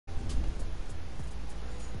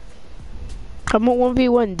I'm a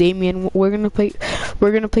 1v1 Damien. We're gonna play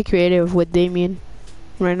creative with Damien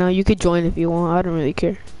right now. You could join if you want. I don't really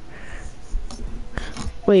care.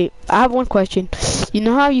 Wait, I have one question. You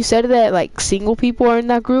know how you said that like single people are in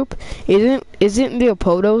that group? Isn't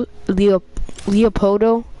Leopoldo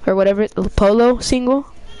or whatever Polo single?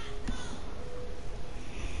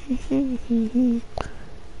 And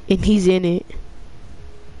he's in it.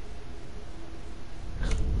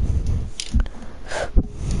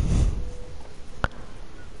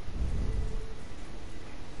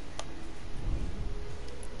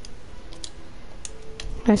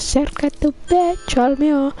 Acerca tu pecho al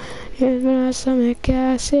mío y abrázame que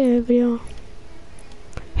hace frío.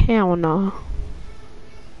 Hell no.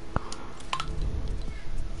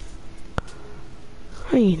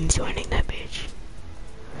 I ain't joining that bitch.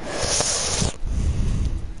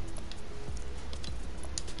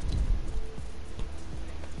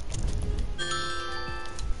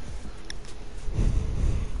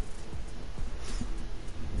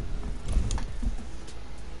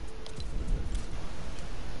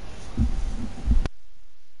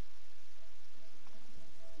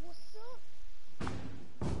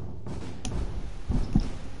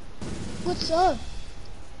 What's up?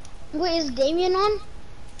 Wait, is Damien on?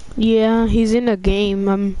 Yeah, he's in a game.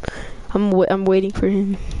 I'm waiting for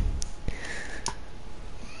him.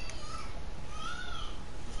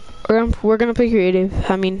 We're gonna play creative.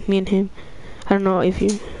 I mean, me and him. I don't know if you.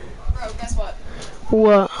 Bro, guess what?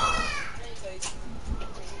 What?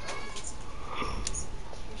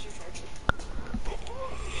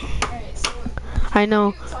 Alright, so I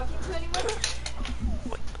know. are you talking to anyone?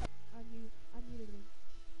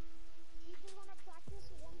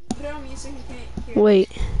 Put it on mute so he can't hear. Wait.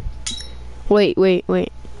 What?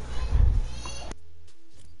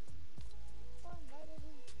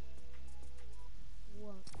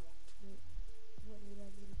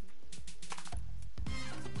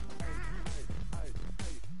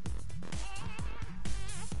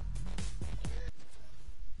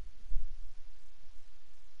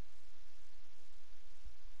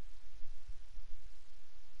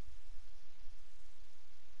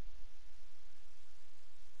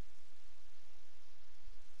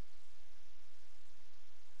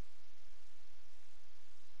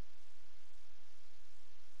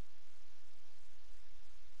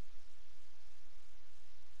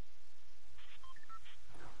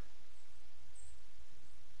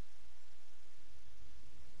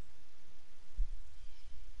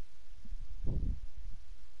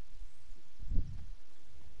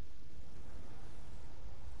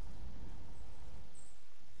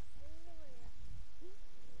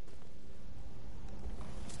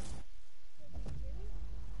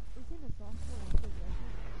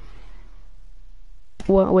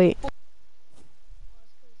 Wait.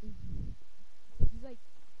 He's like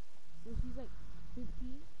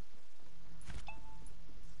 15.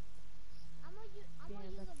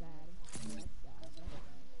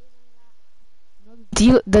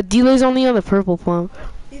 The dealer's only on the purple pump.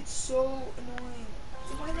 It's so annoying.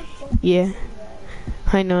 So why the fuck Yeah, do that?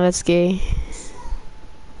 I know that's gay.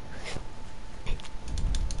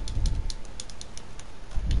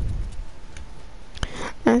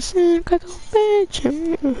 I said, "Go bitch."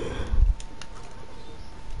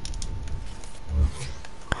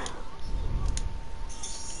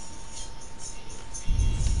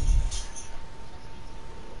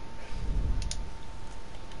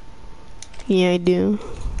 Yeah, I do.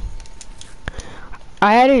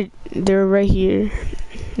 I had it. They're right here.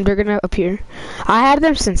 They're gonna appear. I had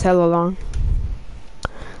them since hella long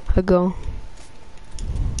ago.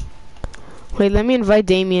 Wait, let me invite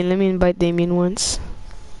Damien. Let me invite Damien once.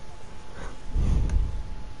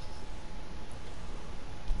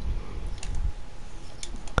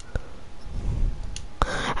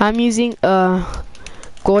 I'm using a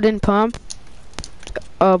golden pump,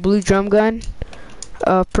 a blue drum gun,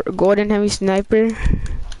 a golden heavy sniper,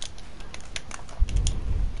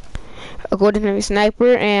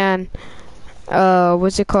 and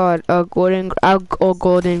what's it called? A golden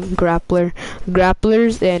grappler,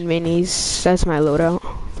 grapplers and minis. That's my loadout.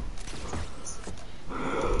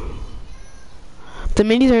 The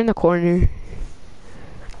minis are in the corner.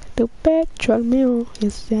 Tu pecho al mío,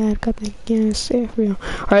 acércate que hace frío.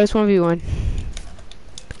 Alright, let's 1v1.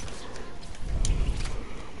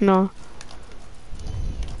 No.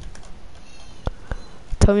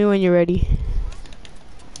 Tell me when you're ready.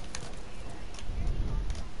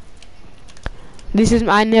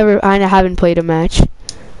 I haven't played a match.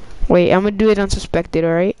 Wait, I'm gonna do it unsuspected,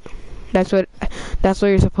 alright? That's what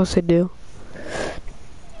you're supposed to do.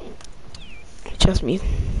 Trust me.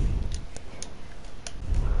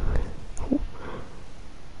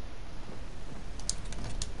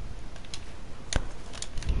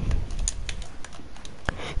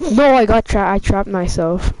 No, I got trapped. I trapped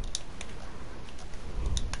myself.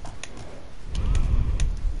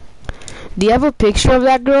 Do you have a picture of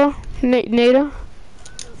that girl, Nada?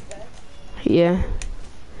 Yeah.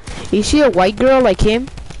 Is she a white girl like him?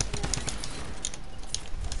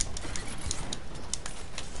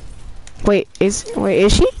 Wait, is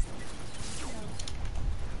she?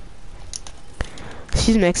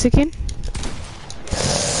 She's Mexican?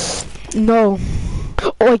 No.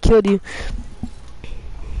 Oh, I killed you.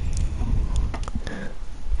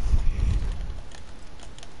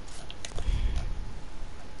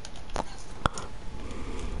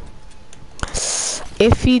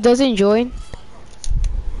 If he doesn't join,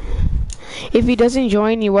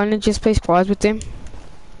 you wanna just play squads with him?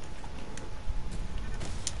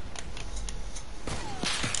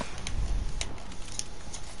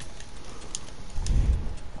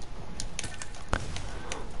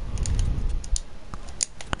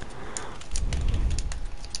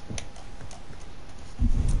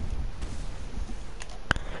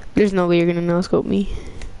 There's no way you're gonna no-scope me.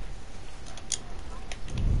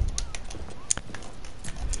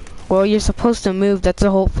 Well, you're supposed to move. That's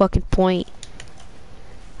the whole fucking point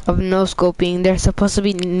of no-scoping. They're supposed to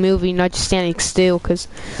be moving, not just standing still, because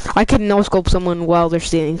I can no-scope someone while they're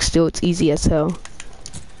standing still. It's easy as hell.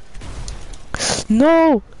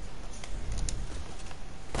 No!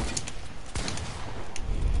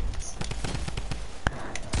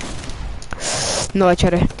 No, I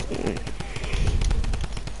try to...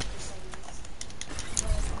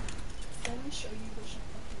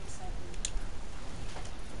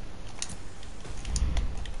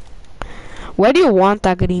 Why do you want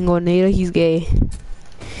that gringo, Nada? He's gay.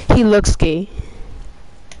 He looks gay.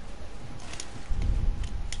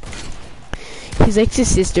 He's like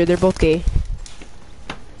his sister. They're both gay.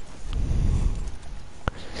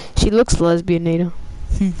 She looks lesbian, Nada.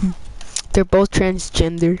 They're both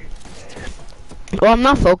transgender. Oh, I'm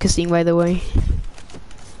not focusing, by the way.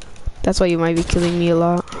 That's why you might be killing me a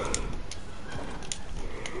lot.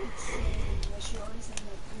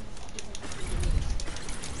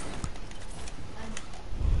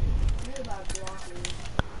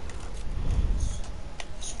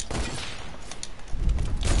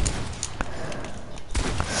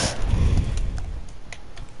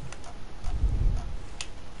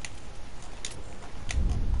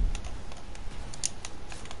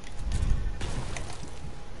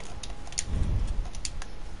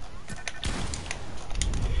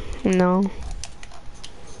 No.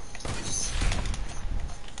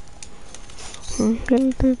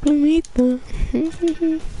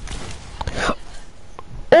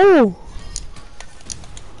 Oh!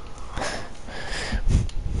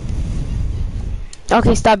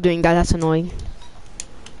 Okay, stop doing that. That's annoying.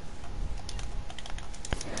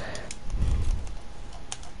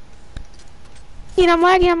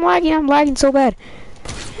 I'm lagging so bad.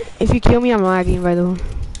 If you kill me, I'm lagging, by the way.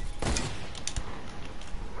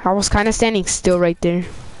 I was kind of standing still right there.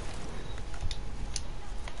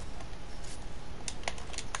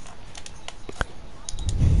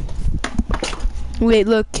 Wait,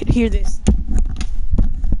 look, hear this.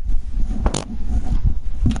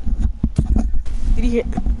 Did you hear?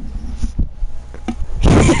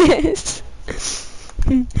 Yes.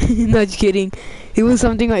 Not kidding. It was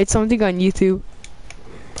something. It's something on YouTube.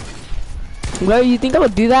 Well, you think I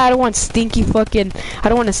would do that? I don't want stinky fucking. I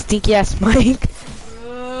don't want a stinky ass mic.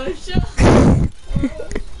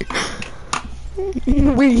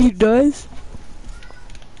 Wait, he does?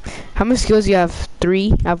 How many skills do you have?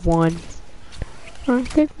 3? I have 1.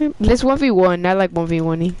 Okay, let's 1v1. I like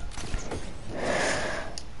 1v1-ing.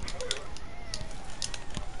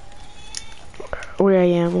 Where I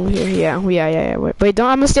am over here. Yeah. Wait, don't.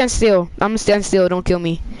 I'm gonna stand still. Don't kill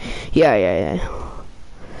me. Yeah.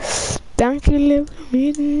 Thank you, live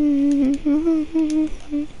me.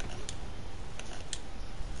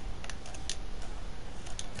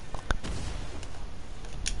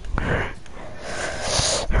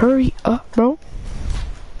 Hurry up, bro.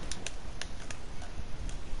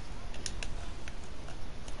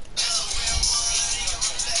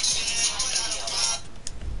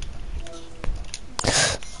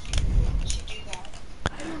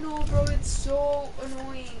 I don't know, bro. It's so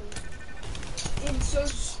annoying and so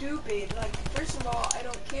stupid. Like, first of all, I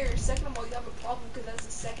don't care. Second of all, you have a problem because that's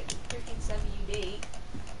the second freaking 7 you date.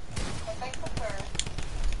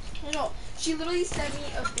 No, she literally sent me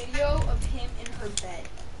a video of him in her bed.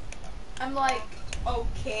 I'm like,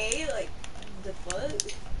 okay, like, the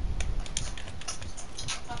fuck?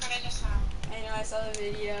 I know, I saw the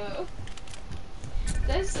video.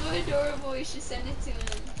 That's so adorable, you should send it to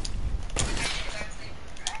him.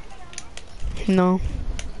 No.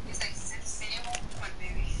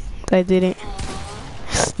 I didn't.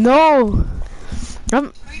 Aw. No!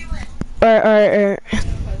 I'm...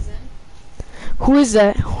 Cousin. Who is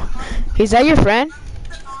that? Is that your friend?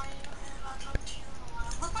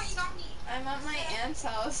 I'm at my aunt's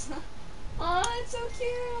house. Oh, it's so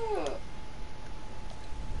cute.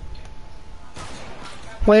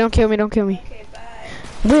 Wait, don't kill me, don't kill me. Okay,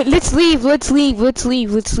 bye. Wait, let's leave, let's leave, let's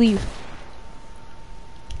leave, let's leave.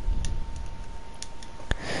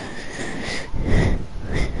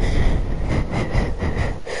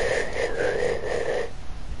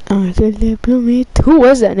 Who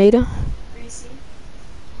was that, Nada? Reese.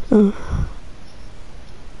 Uh,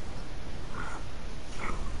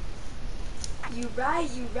 You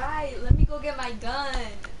right. Let me go get my gun.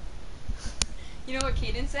 You know what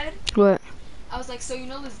Kaden said? what? I was like, so you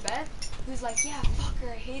know Lisbeth? He was like, yeah, fuck her,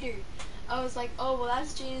 I hate her. I was like, oh, well,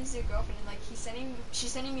 that's Jaden's new girlfriend. And like, she's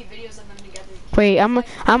sending me videos of them together.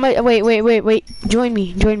 Wait, wait. Join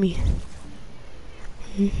me.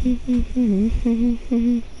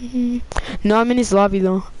 No, I'm in his lobby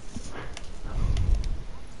though.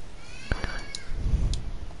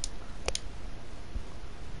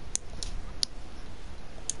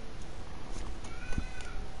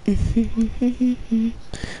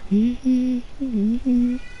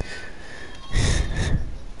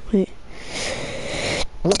 Wait.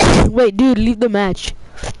 Wait, dude, leave the match.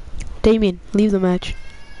 Damien, leave the match.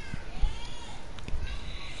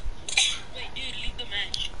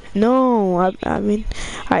 No, I mean,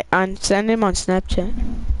 I send him on Snapchat.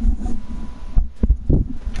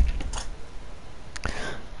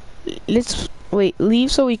 Let's wait.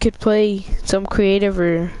 Leave so we could play some creative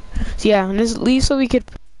or yeah. Let's leave so we could.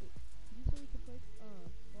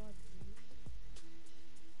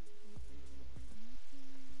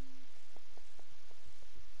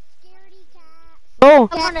 Oh,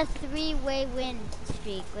 I'm on a 3-way win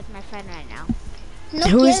streak with my friend right now. No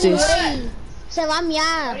Who is kidding, this? way. Se va a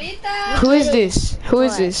miar. Ahorita. who is this? Who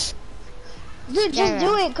is What? this? Dude, just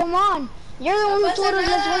do it. Come on. You're the one who told us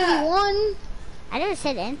let's 1v1. I never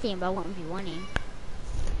said anything about 1v1ing.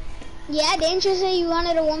 Yeah, didn't you say you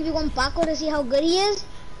wanted a 1v1 Paco to see how good he is?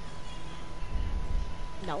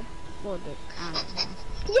 No. Well, dude, I don't know.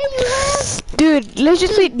 Yeah, you have. Dude, let's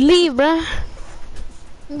just leave, bruh.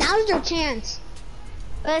 Now's your chance.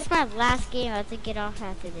 Well, it's my last game. I have to get off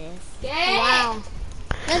after this. Get it. Wow.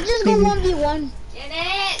 Let's just go 1v1. Get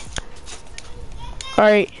it. All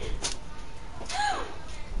right.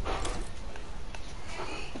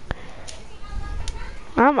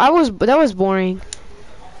 That was boring.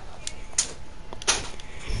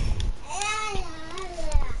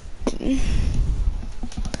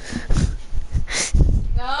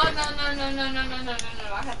 No.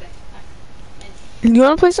 I have it. You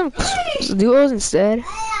wanna play some duos instead?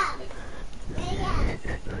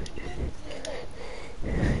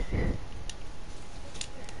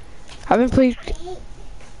 I haven't played.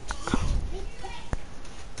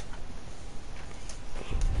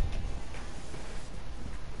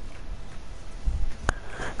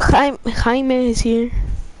 Jaime is here.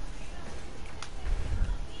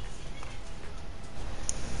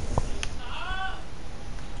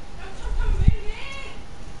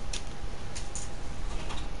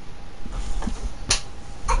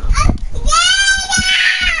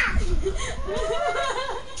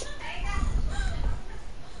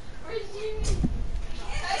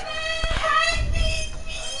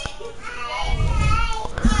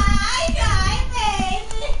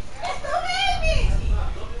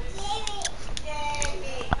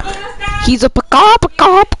 He's a pacaw.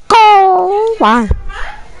 Why?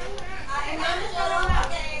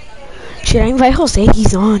 Should I invite Jose?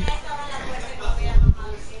 He's on.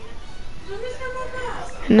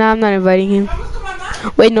 Nah, I'm not inviting him.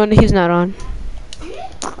 Wait, no, he's not on.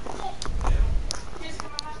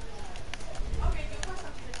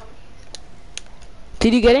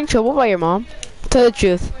 Did you get in trouble by your mom? Tell the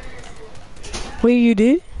truth. Wait, you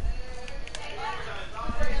did?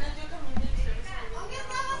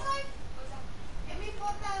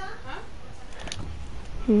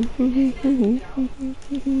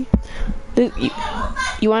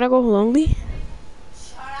 You wanna go lonely?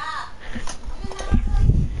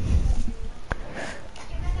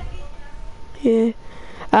 Yeah.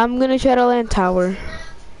 I'm gonna try to land tower.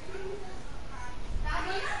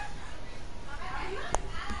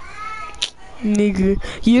 Nigga,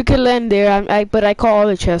 you can land there. But I call all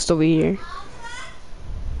the chests over here.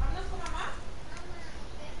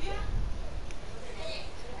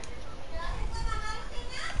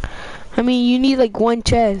 I mean, you need like one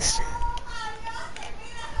chest.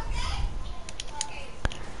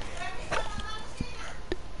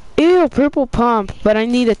 Ew, purple pump. But I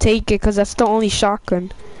need to take it because that's the only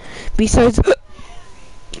shotgun. Besides,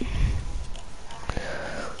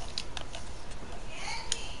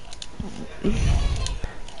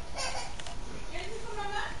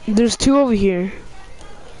 there's two over here.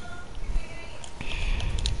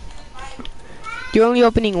 You're only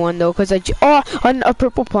opening one though, cause a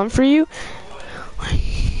purple plum for you.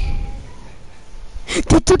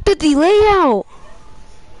 They took the delay out.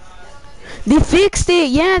 They fixed it.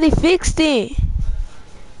 Yeah, they fixed it.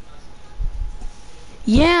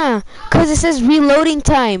 Yeah, cause it says reloading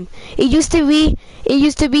time. It used to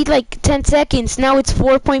be like 10 seconds. Now it's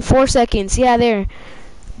 4.4 seconds. Yeah, there.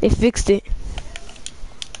 They fixed it.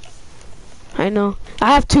 I know.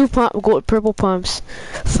 I have two purple pumps.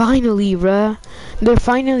 Finally, bruh. They're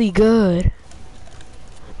finally good.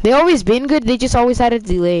 They always been good. They just always had a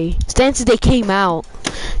delay since they came out.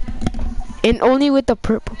 And only with the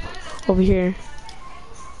purple over here.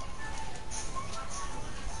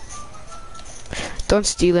 Don't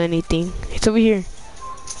steal anything. It's over here.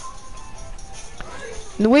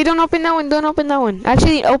 No, wait, don't open that one. Don't open that one.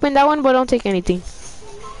 Actually, open that one, but don't take anything.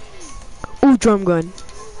 Ooh, drum gun.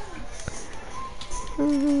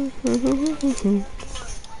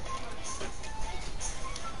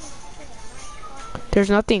 There's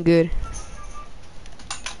nothing good.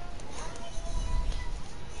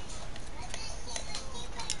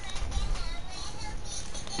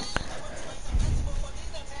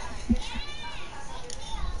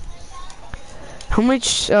 How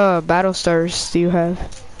much battle stars do you have?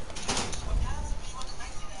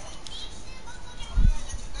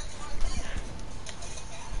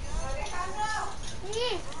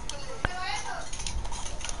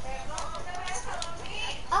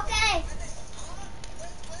 Okay.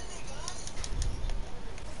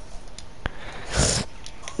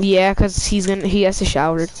 Yeah, cause he has to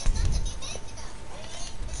shower.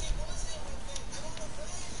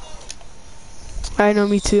 I know,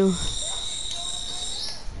 me too.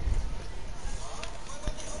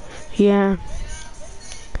 Yeah.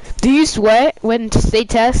 Do you sweat when they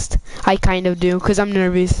test? I kind of do, cause I'm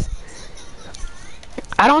nervous.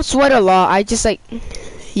 I don't sweat a lot. I just like,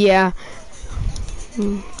 yeah,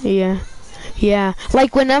 yeah.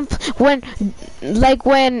 Like when I'm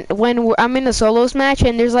in a solos match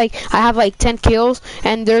and there's like I have like 10 kills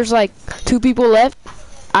and there's like 2 people left.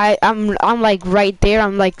 I'm like right there.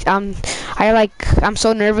 I'm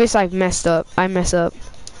so nervous. I mess up.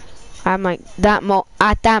 I'm like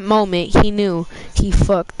at that moment he knew he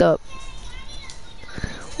fucked up.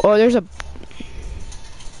 Oh, there's a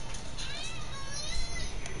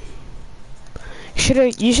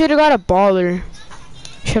you should have got a baller.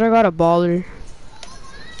 Should have got a baller.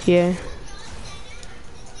 Yeah.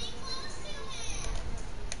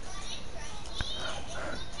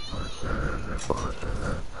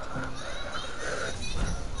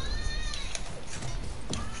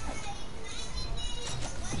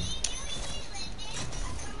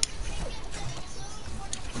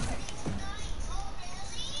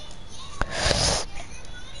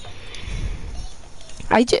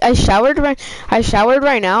 I showered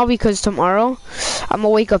right now because tomorrow I'm gonna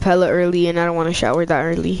wake up hella early and I don't want to shower that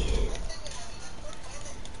early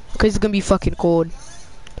because it's gonna be fucking cold.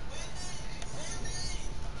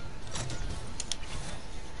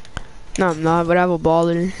 No, I'm not, but I have a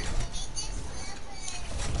baller.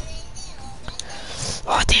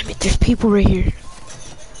 Oh damn it! There's people right here.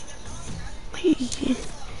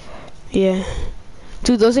 Yeah,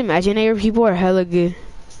 dude, those imaginary people are hella good.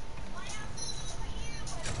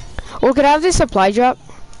 Oh, could I have this supply drop?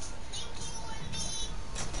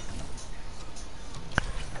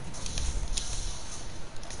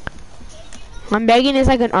 I'm begging it's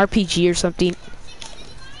like an RPG or something.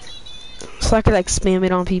 So I could like spam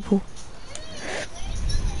it on people.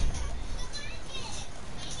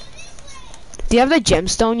 Do you have the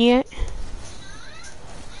gemstone yet?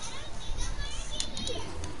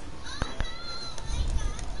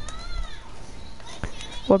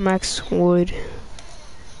 What max wood?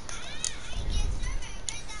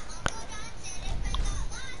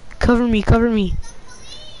 Cover me, cover me.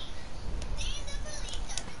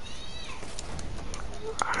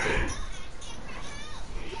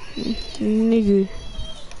 Nigga.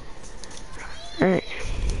 Alright.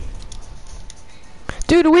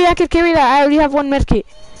 Dude, wait, I could carry that. I already have one medkit.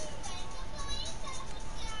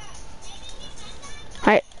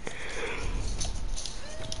 Alright.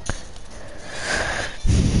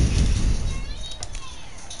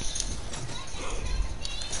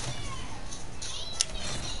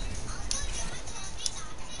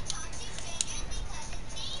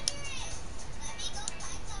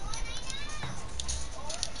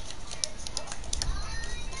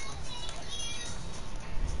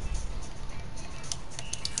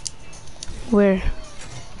 Where?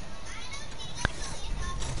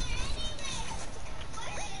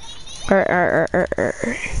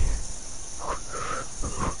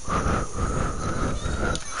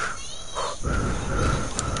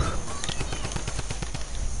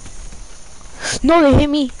 No, they hit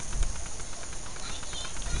me.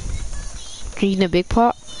 Eating a big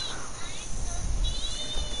pot.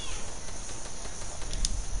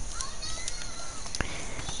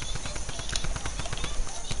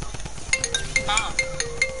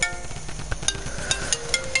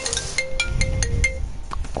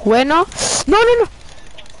 Bueno. No, no, no.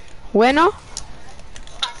 Bueno.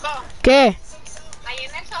 ¿Qué? Ahí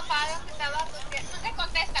en el sofá donde estaba, tú te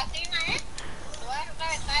contestas, ¿sí, ¿eh? Tú vas a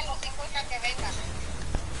reventar los 50 que vengan.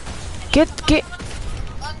 ¿Qué?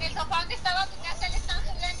 Donde el sofá donde estaba tu casa le están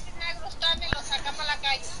sus lentes negros también, los sacamos a la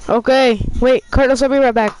calle. Okay. Wait, Carlos, I'll be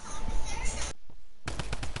right back.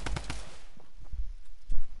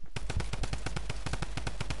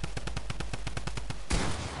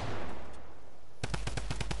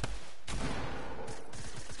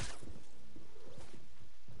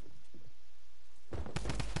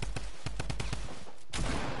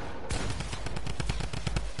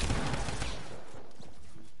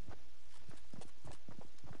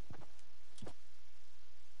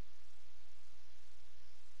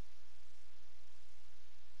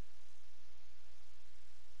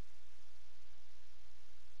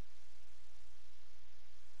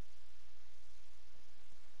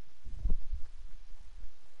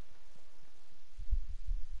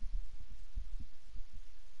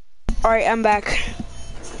 Alright, I'm back.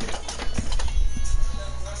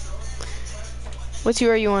 What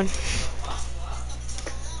tier are you on?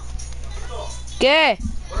 ¿Qué?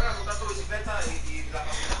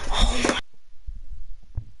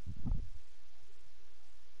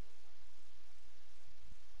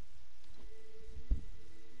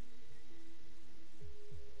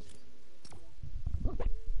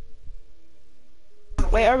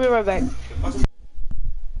 Wait, I'll be right back.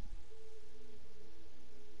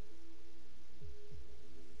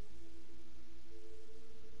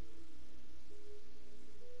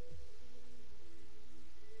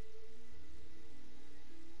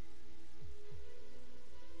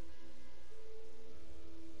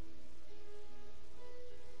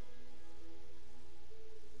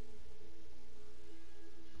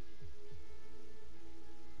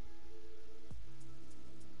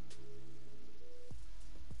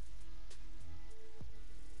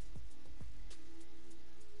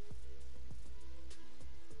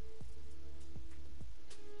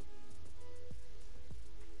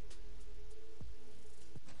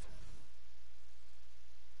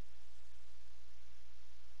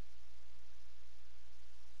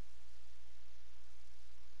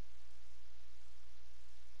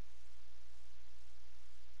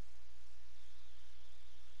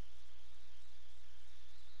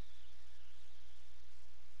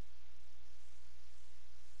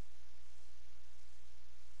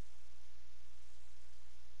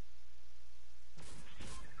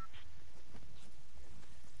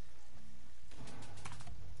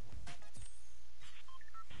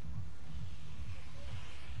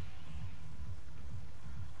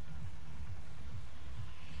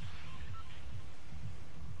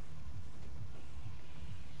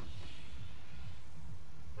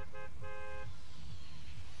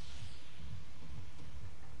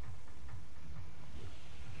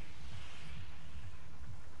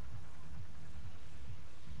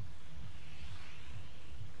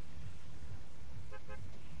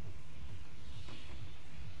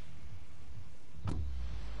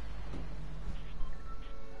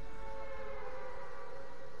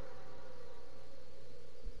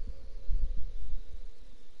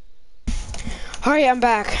 Alright, I'm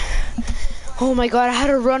back. Oh my god, I had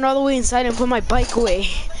to run all the way inside and put my bike away.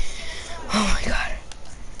 Oh my god.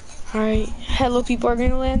 Alright, hello people are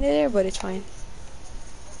gonna land there, but it's fine.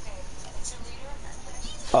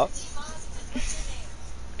 Oh.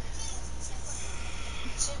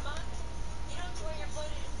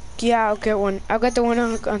 Yeah, I'll get one. I'll get the one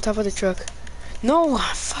on top of the truck. No,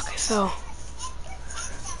 fuck, I fell.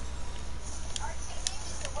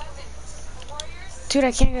 Dude,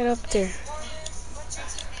 I can't get up there.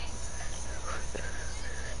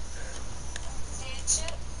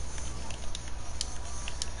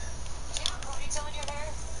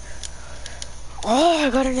 Oh, I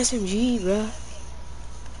got an SMG, bro.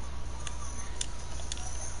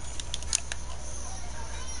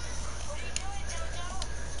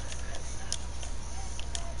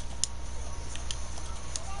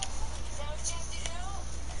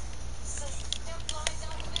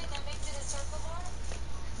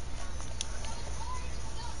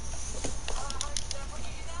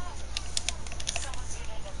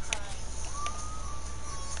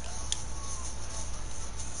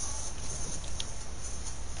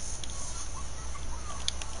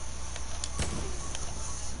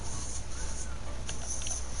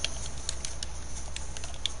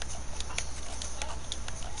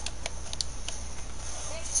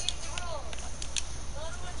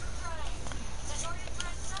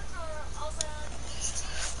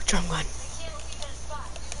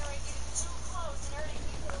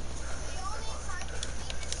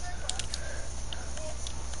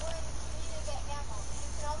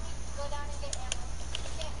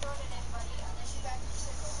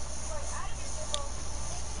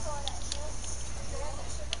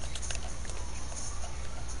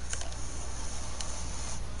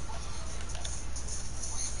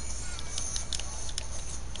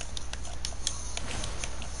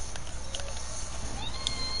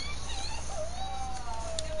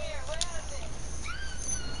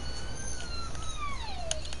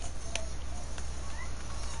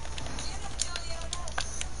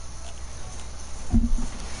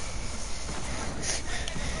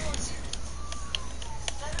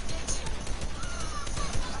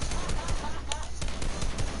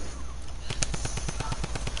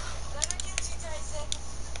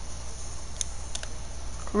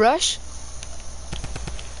 Rush?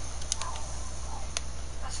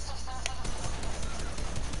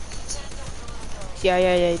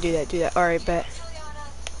 Yeah, do that. Alright, bet.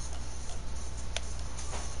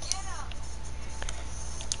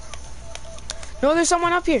 No, there's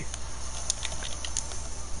someone up here.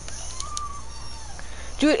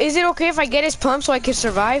 Dude, is it okay if I get his pump so I can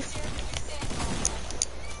survive?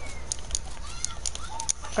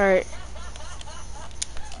 Alright.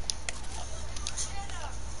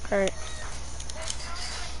 Alright.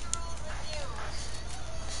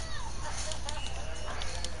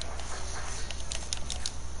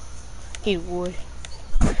 He would.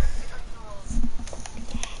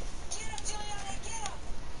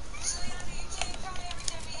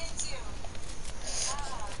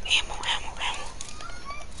 Ammo.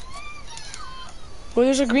 Well,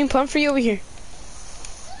 there's a green pump for you over here.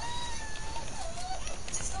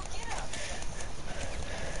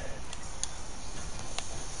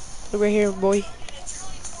 Look right here, boy.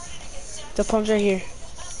 The pump's right here.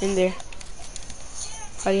 In there.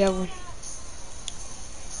 How do you have one?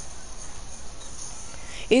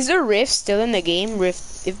 Is there rift still in the game?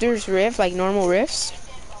 Rift, if there's rift, like normal rifts?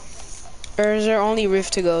 Or is there only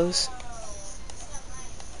rift to goes?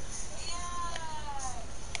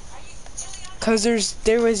 Cause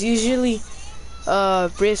there was usually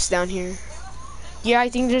rifts down here. Yeah, I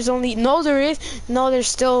think there's only there's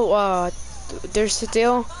still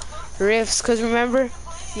rifts. Cause remember,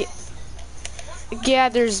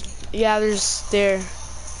 there's there.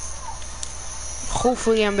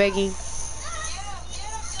 Hopefully, I'm begging.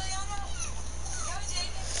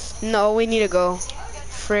 No, we need to go.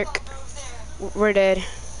 Frick, we're dead.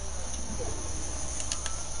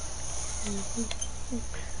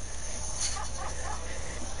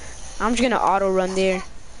 I'm just gonna auto run there.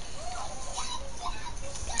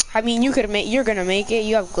 I mean, you're gonna make it.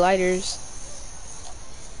 You have gliders.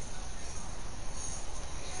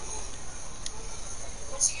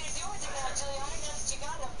 What you gonna do with him now, Juliana, now that you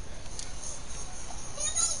got him?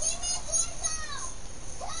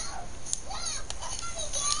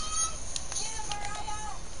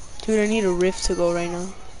 Dude, I need a rift to go right now.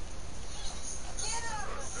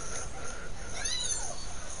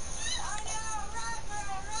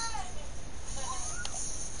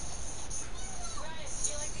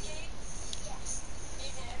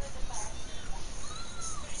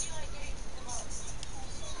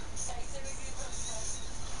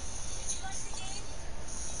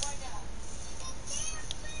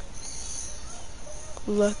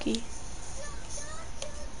 Lucky.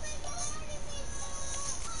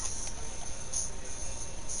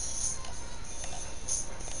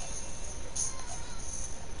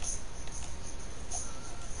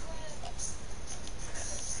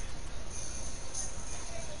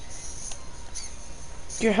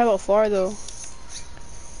 You're hella far though.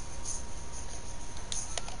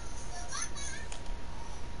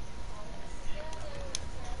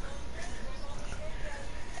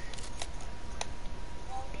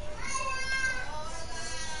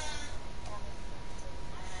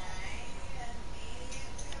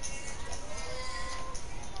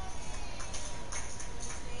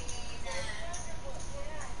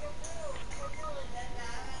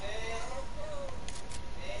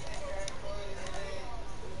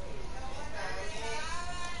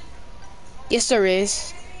 Yes, there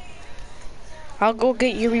is. I'll go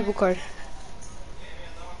get your Rebo card.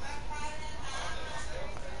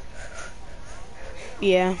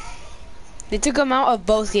 Yeah. They took them out of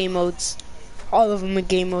both game modes. All of them in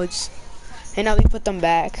game modes. And now they put them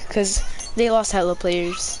back because they lost hella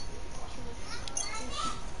players.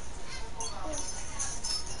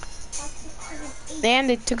 And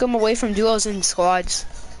they took them away from duos and squads.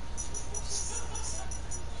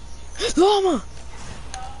 Llama!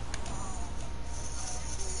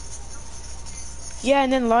 Yeah,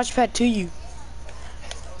 and then launch pad to you.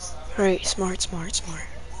 Alright, smart.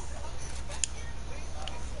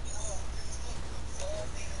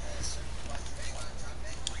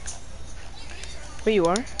 Where you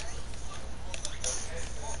are?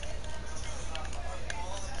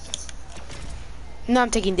 No,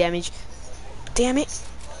 I'm taking damage. Damn it.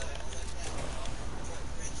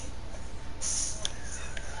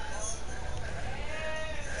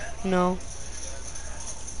 No.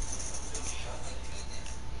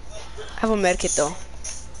 I have a medkit though.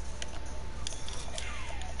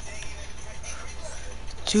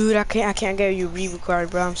 Dude, I can't get you a Rebo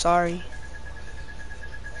card, bro. I'm sorry.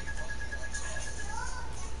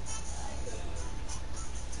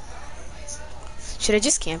 Should I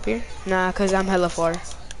just camp here? Nah, cause I'm hella far.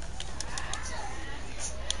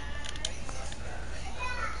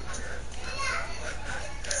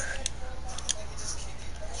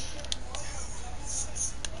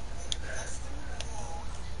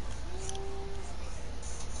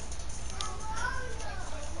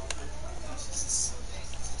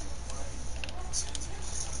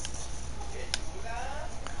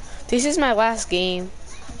 This is my last game.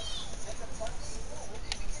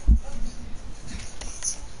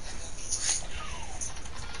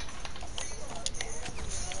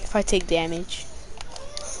 If I take damage.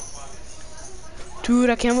 Dude,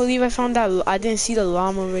 I can't believe I found that. I didn't see the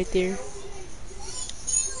llama right there.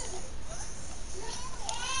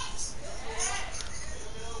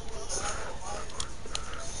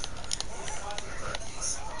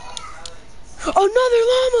 Another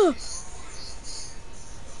llama!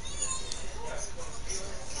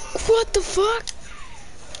 What the fuck?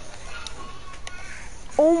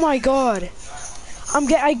 Oh my god.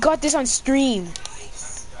 I got this on stream.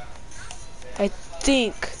 I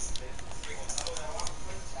think.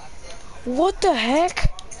 What the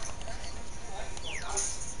heck?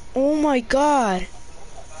 Oh my god.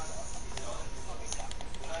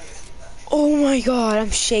 Oh my god,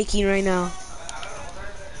 I'm shaking right now.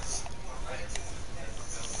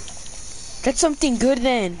 That's something good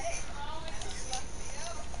then.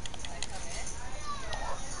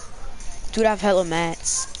 Dude, I have hella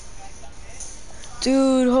mats.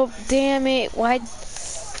 Dude, damn it. Why?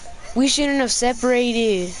 We shouldn't have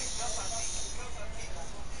separated.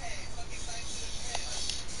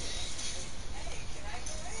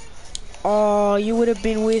 Oh, you would have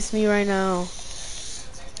been with me right now.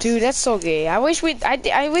 Dude, that's so gay. I wish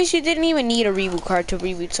you didn't even need a reboot card to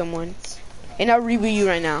reboot someone. And I'll reboot you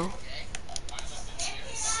right now.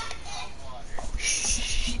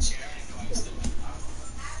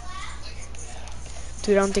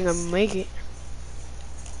 Dude, I don't think I'm gonna make it.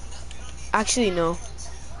 Actually, no.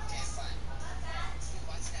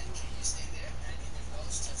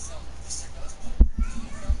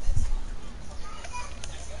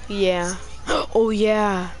 Yeah. Oh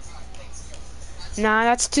yeah. Nah,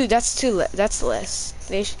 that's less.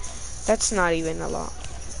 That's not even a lot.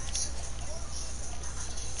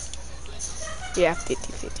 Yeah,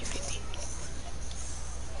 50, 50, 50.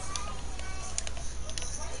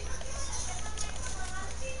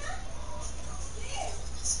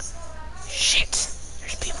 Shit,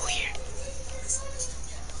 there's people here.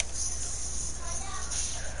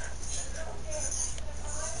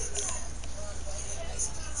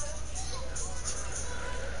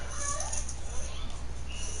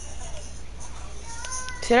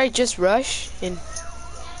 Should I just rush and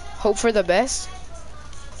hope for the best?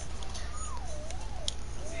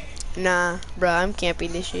 Nah, bruh, I'm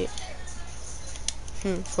camping this shit.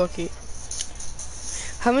 Fuck it.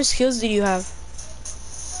 How much skills did you have?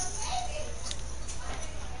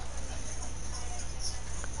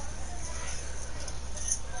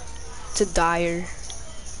 To dire.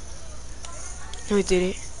 No, I did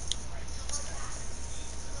it.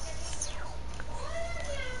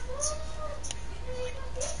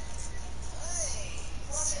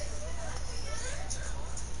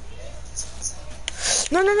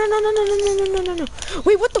 No, no, no, no, no, no, no, no, no, no, no.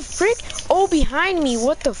 Wait, what the frick? Oh, behind me.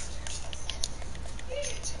 What the?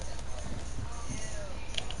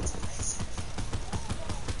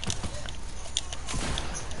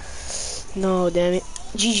 No, damn it.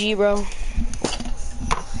 GG, bro.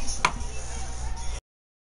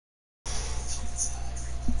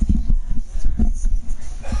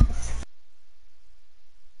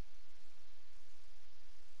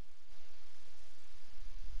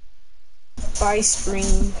 Bye, Spring.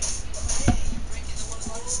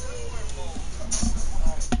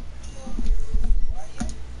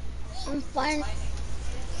 I'm fine.